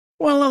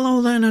Well,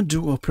 hello then, I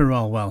do hope you're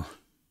all well.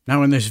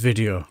 Now in this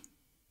video,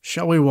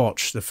 shall we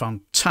watch the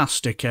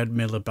fantastic Ed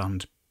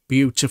Miliband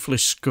beautifully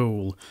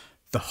school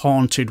the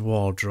haunted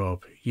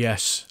wardrobe,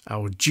 yes,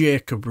 our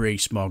Jacob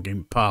Rees-Mogg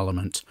in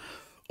Parliament,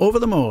 over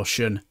the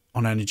motion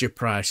on energy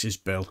prices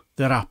bill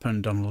that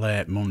happened on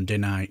late Monday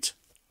night.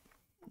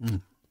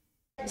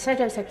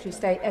 Secretary of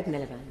State Ed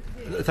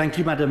Miliband. Thank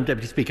you, Madam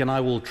Deputy Speaker, and I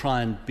will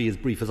try and be as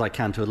brief as I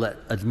can to let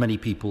as many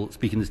people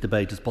speak in this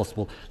debate as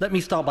possible. Let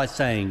me start by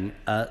saying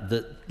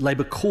that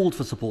Labour called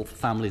for support for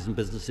families and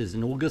businesses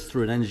in August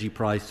through an energy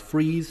price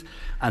freeze,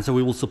 and so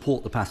we will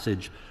support the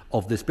passage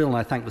of this bill, and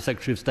I thank the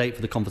Secretary of State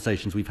for the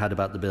conversations we've had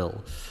about the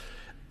bill.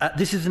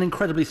 This is an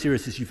incredibly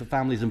serious issue for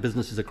families and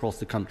businesses across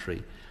the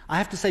country. I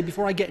have to say,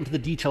 before I get into the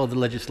detail of the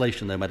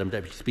legislation, though, Madam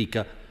Deputy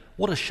Speaker,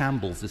 what a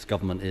shambles this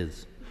government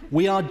is.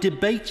 We are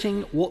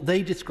debating what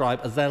they describe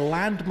as their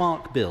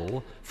landmark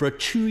bill for a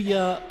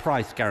 2-year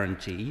price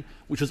guarantee,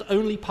 which was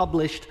only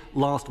published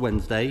last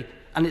Wednesday,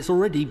 and it's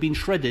already been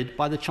shredded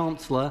by the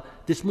Chancellor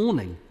this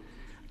morning.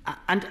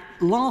 And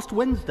last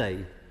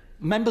Wednesday,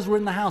 members were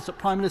in the House at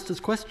Prime Minister's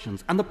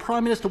questions, and the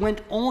Prime Minister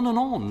went on and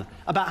on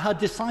about her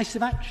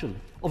decisive action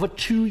of a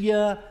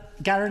 2-year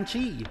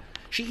guarantee.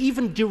 She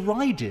even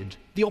derided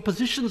the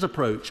opposition's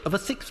approach of a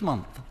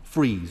 6-month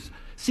freeze,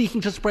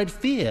 seeking to spread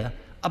fear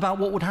about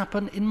what would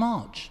happen in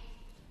March.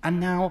 And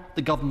now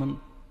the government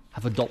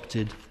have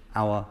adopted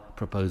our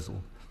proposal.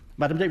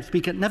 Madam Deputy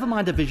Speaker, never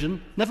mind a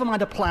vision, never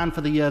mind a plan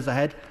for the years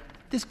ahead,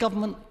 this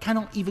government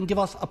cannot even give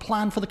us a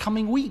plan for the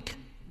coming week.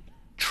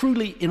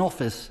 Truly in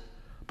office,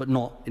 but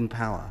not in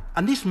power.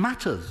 And this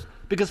matters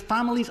because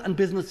families and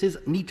businesses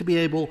need to be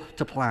able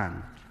to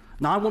plan.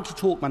 Now I want to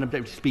talk, Madam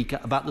Deputy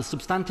Speaker, about the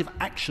substantive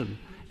action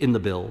in the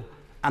bill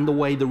and the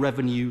way the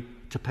revenue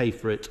to pay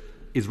for it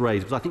is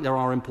raised, because I think there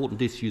are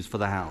important issues for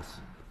the House.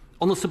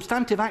 On the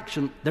substantive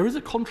action, there is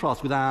a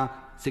contrast with our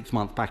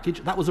 6-month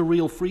package. That was a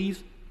real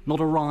freeze, not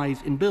a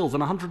rise in bills.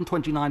 And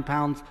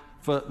 £129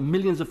 for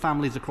millions of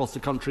families across the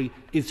country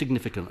is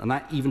significant, and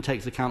that even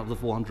takes account of the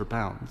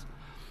 £400.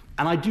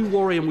 And I do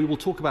worry, and we will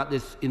talk about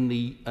this in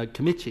the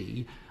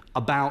committee,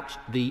 about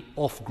the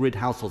off-grid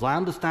households. I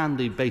understand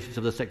the basis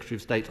of the Secretary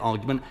of State's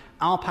argument.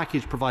 Our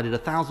package provided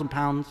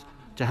 £1,000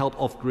 to help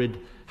off-grid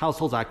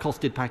households. Our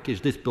costed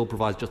package, this bill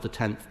provides just a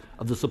tenth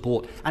of the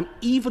support. And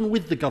even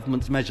with the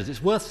government's measures,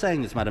 it's worth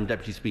saying this, Madam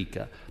Deputy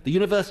Speaker, the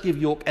University of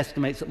York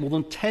estimates that more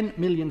than 10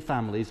 million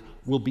families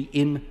will be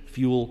in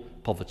fuel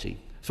poverty.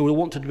 So we'll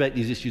want to debate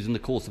these issues in the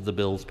course of the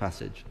bill's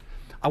passage.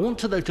 I want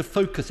to, though, to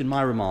focus in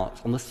my remarks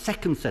on the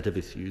second set of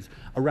issues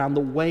around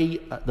the way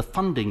the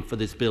funding for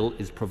this bill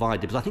is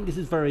provided, because I think this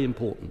is very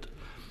important.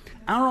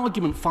 Our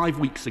argument 5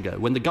 weeks ago,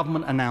 when the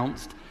government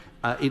announced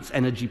its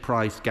energy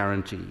price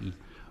guarantee,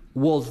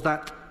 was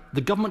that the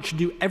government should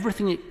do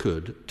everything it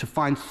could to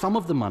find some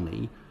of the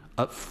money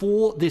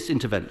for this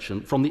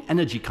intervention from the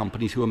energy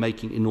companies who are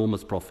making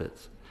enormous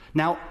profits.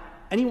 Now,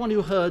 anyone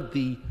who heard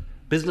the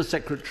Business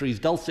Secretary's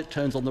dulcet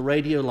tones on the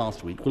radio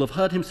last week will have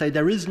heard him say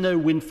there is no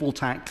windfall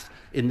tax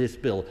in this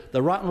bill.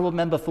 The Right Honourable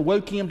Member for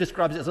Wokingham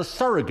describes it as a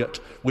surrogate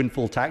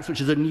windfall tax,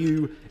 which is a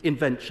new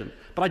invention.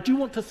 But I do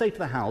want to say to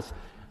the House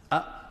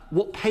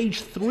what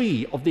page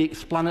 3 of the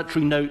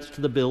explanatory notes to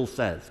the bill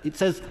says. It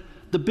says,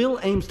 the bill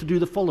aims to do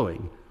the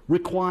following: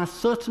 require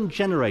certain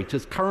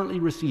generators currently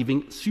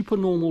receiving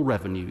supernormal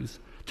revenues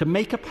to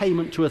make a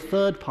payment to a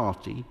third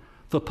party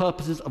for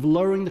purposes of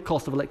lowering the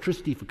cost of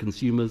electricity for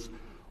consumers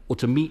or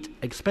to meet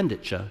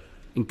expenditure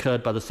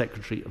incurred by the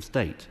Secretary of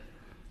State.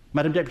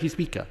 Madam Deputy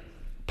Speaker,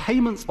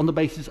 payments on the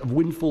basis of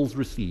windfalls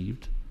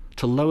received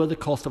to lower the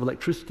cost of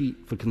electricity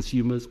for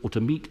consumers or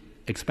to meet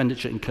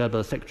expenditure incurred by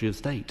the Secretary of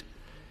State.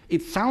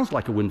 It sounds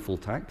like a windfall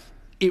tax.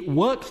 It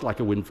works like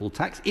a windfall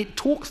tax. It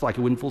talks like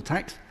a windfall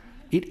tax.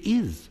 It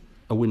is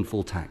a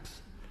windfall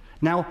tax.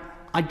 Now,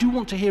 I do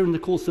want to hear in the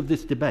course of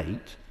this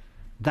debate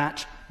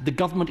that the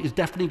government is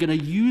definitely going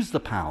to use the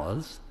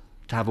powers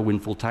to have a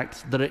windfall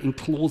tax that are in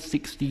clause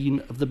 16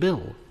 of the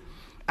bill.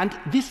 And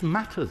this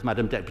matters,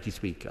 Madam Deputy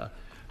Speaker,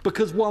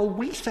 because while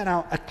we set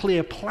out a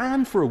clear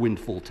plan for a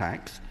windfall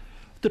tax,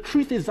 the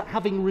truth is that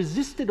having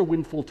resisted a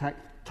windfall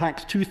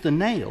tax tooth and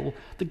nail,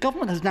 the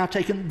government has now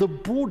taken the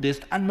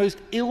broadest and most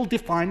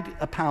ill-defined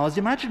powers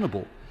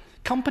imaginable.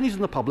 Companies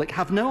and the public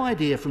have no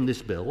idea from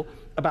this bill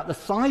about the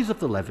size of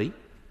the levy,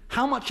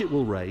 how much it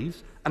will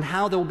raise, and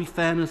how there will be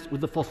fairness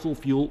with the fossil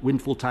fuel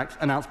windfall tax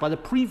announced by the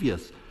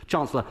previous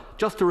Chancellor.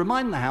 Just to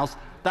remind the House,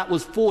 that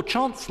was 4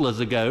 Chancellors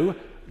ago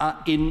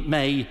in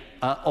May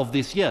of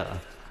this year.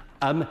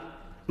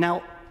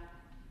 Now,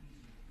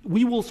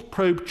 we will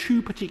probe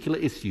 2 particular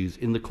issues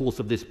in the course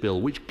of this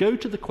bill, which go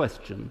to the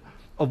question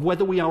of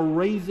whether we are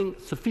raising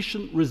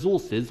sufficient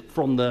resources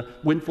from the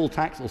windfall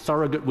tax or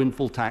surrogate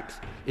windfall tax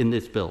in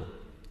this bill.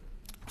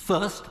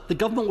 First, the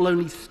government will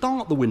only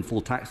start the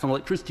windfall tax on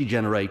electricity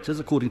generators,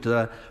 according to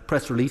their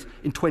press release,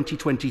 in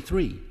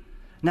 2023.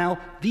 Now,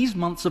 these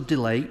months of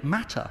delay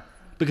matter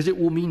because it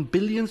will mean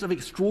billions of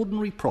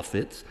extraordinary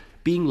profits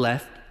being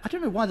left. I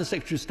don't know why the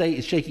Secretary of State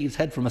is shaking his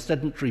head from a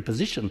sedentary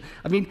position.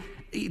 I mean,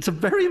 it's a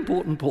very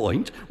important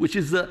point, which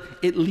is that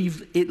it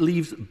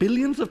leaves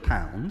billions of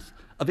pounds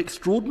of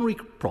extraordinary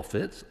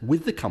profits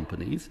with the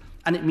companies,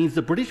 and it means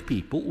the British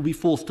people will be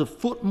forced to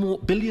foot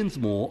billions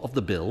more of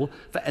the bill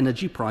for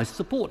energy price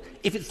support.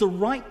 If it's the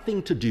right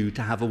thing to do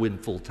to have a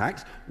windfall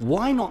tax,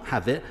 why not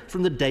have it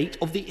from the date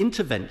of the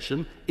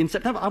intervention in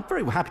September? I'm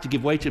very happy to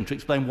give way to him to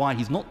explain why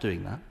he's not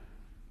doing that.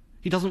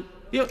 He doesn't...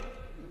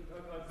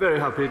 Very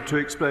happy to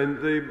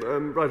explain. The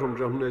right honourable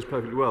gentleman knows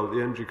perfectly well that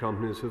the energy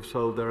companies have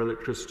sold their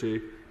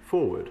electricity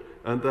forward,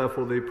 and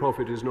therefore the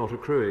profit is not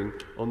accruing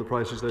on the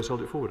prices they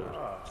sold it forward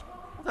at.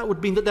 That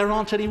would mean that there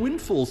aren't any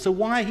windfalls, so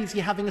why is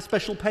he having a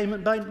special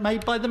payment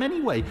made by them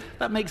anyway?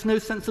 That makes no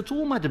sense at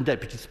all, Madam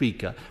Deputy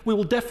Speaker. We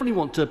will definitely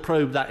want to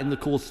probe that in the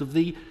course of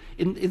the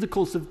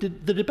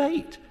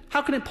debate.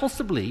 How can it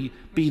possibly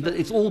be that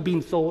it's all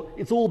been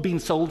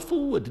sold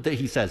forward, that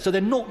he says? So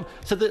they're not.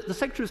 So the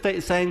Secretary of State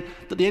is saying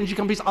that the energy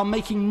companies are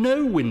making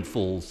no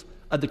windfalls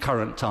at the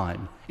current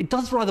time. It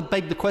does rather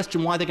beg the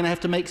question why they're going to have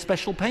to make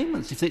special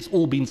payments if it's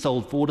all been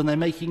sold forward and they're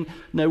making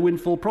no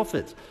windfall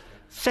profits.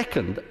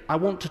 Second, I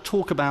want to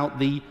talk about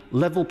the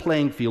level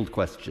playing field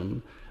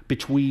question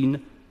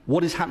between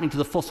what is happening to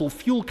the fossil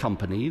fuel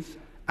companies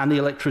and the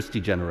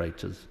electricity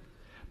generators.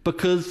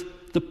 Because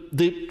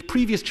the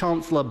previous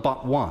Chancellor,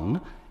 but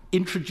one,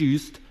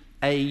 introduced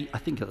a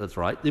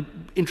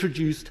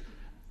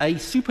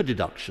super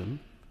deduction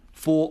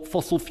for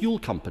fossil fuel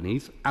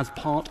companies as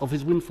part of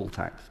his windfall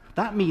tax.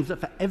 That means that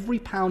for every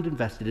pound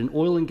invested in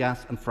oil and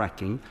gas and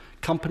fracking,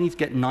 companies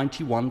get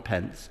 91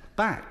 pence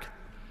back.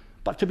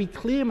 But to be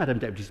clear, Madam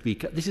Deputy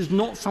Speaker, this is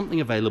not something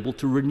available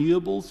to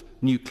renewables,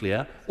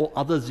 nuclear, or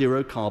other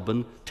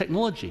zero-carbon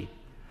technology.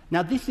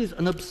 Now, this is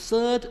an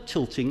absurd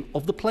tilting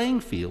of the playing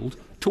field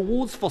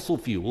towards fossil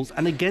fuels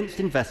and against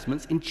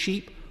investments in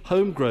cheap,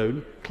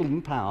 homegrown,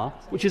 clean power,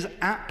 which is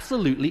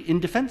absolutely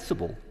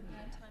indefensible.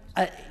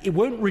 It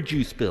won't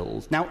reduce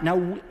bills.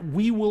 Now,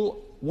 we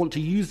will want to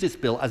use this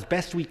bill as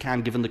best we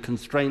can, given the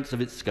constraints of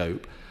its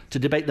scope, to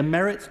debate the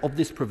merits of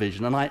this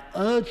provision, and I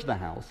urge the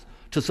House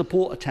to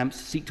support attempts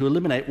to seek to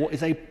eliminate what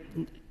is a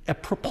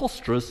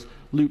preposterous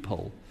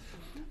loophole.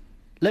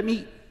 Let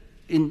me,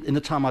 in the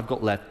time I've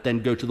got left,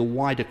 then go to the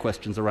wider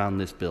questions around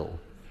this bill.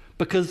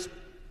 Because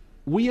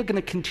we are going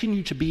to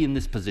continue to be in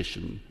this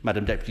position,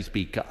 Madam Deputy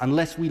Speaker,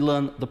 unless we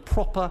learn the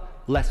proper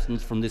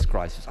lessons from this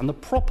crisis. And the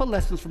proper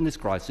lessons from this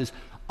crisis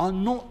are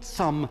not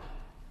some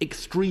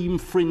extreme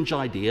fringe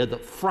idea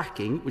that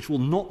fracking, which will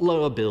not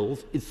lower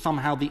bills, is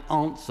somehow the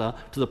answer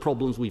to the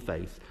problems we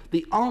face.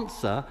 The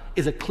answer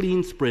is a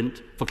clean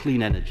sprint for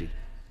clean energy.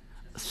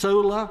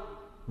 Solar,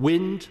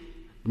 wind,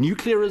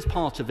 nuclear as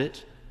part of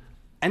it,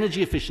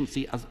 energy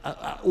efficiency as,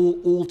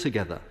 all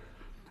together.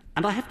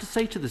 And I have to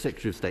say to the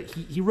Secretary of State,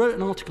 he wrote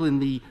an article in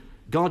The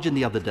Guardian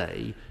the other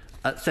day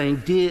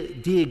saying,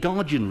 dear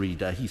Guardian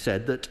reader, he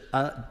said,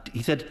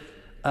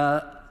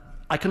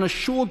 I can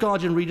assure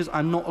Guardian readers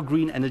I'm not a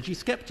green energy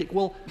sceptic.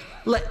 Well,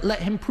 let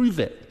him prove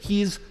it.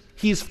 He is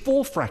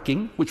for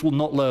fracking, which will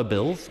not lower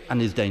bills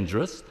and is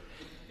dangerous.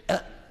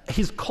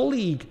 His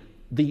colleague,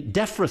 the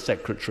DEFRA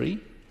secretary,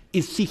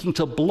 is seeking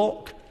to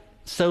block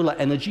solar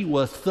energy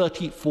worth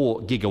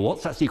 34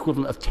 gigawatts. That's the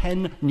equivalent of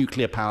 10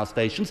 nuclear power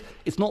stations.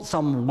 It's not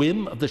some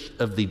whim of the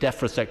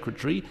DEFRA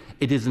secretary.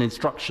 It is an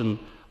instruction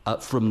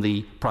from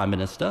the Prime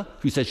Minister,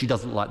 who says she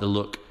doesn't like the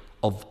look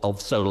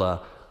of solar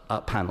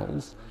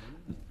panels.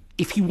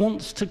 If he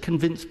wants to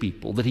convince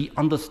people that he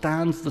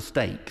understands the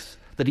stakes,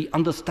 that he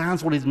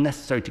understands what is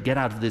necessary to get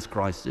out of this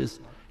crisis,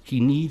 he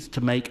needs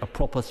to make a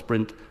proper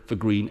sprint for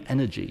green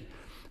energy.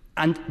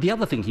 And the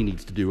other thing he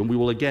needs to do, and we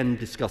will again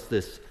discuss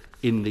this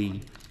in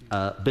the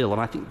bill, and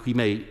I think we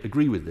may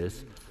agree with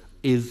this,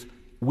 is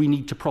we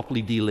need to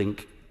properly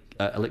de-link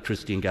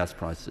electricity and gas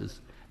prices.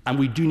 And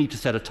we do need to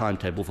set a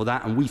timetable for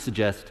that, and we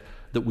suggest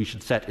that we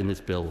should set in this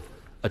bill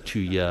a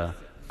 2-year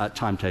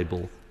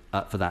timetable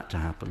for that to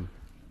happen.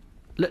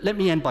 Let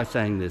me end by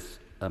saying this,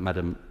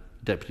 Madam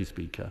Deputy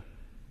Speaker.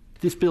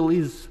 This bill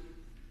is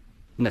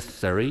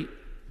necessary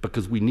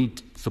because we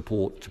need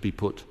support to be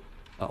put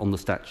on the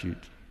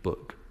statute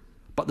book.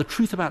 But the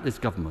truth about this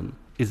government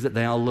is that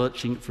they are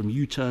lurching from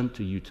U-turn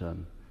to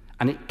U-turn,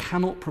 and it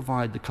cannot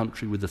provide the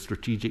country with the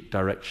strategic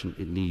direction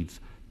it needs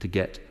to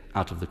get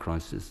out of the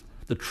crisis.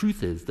 The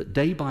truth is that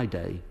day by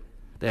day,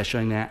 they are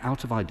showing they are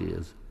out of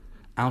ideas,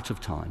 out of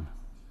time,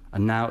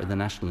 and now in the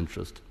national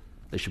interest,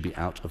 they should be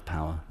out of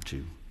power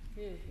too.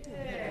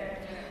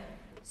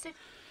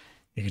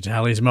 You can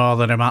tell he's more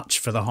than a match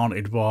for the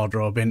haunted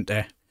wardrobe, isn't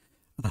he?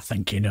 I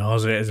think he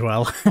knows it as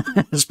well.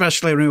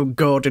 Especially when we were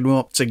goading him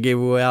up to give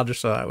away. I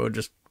just thought it was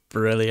just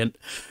brilliant.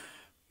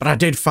 But I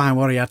did find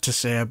what he had to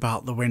say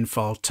about the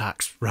windfall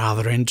tax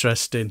rather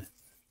interesting.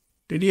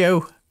 Did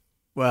you?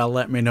 Well,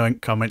 let me know in the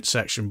comment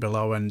section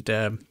below, and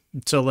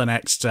until the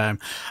next time,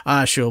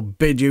 I shall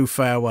bid you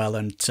farewell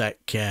and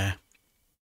take care.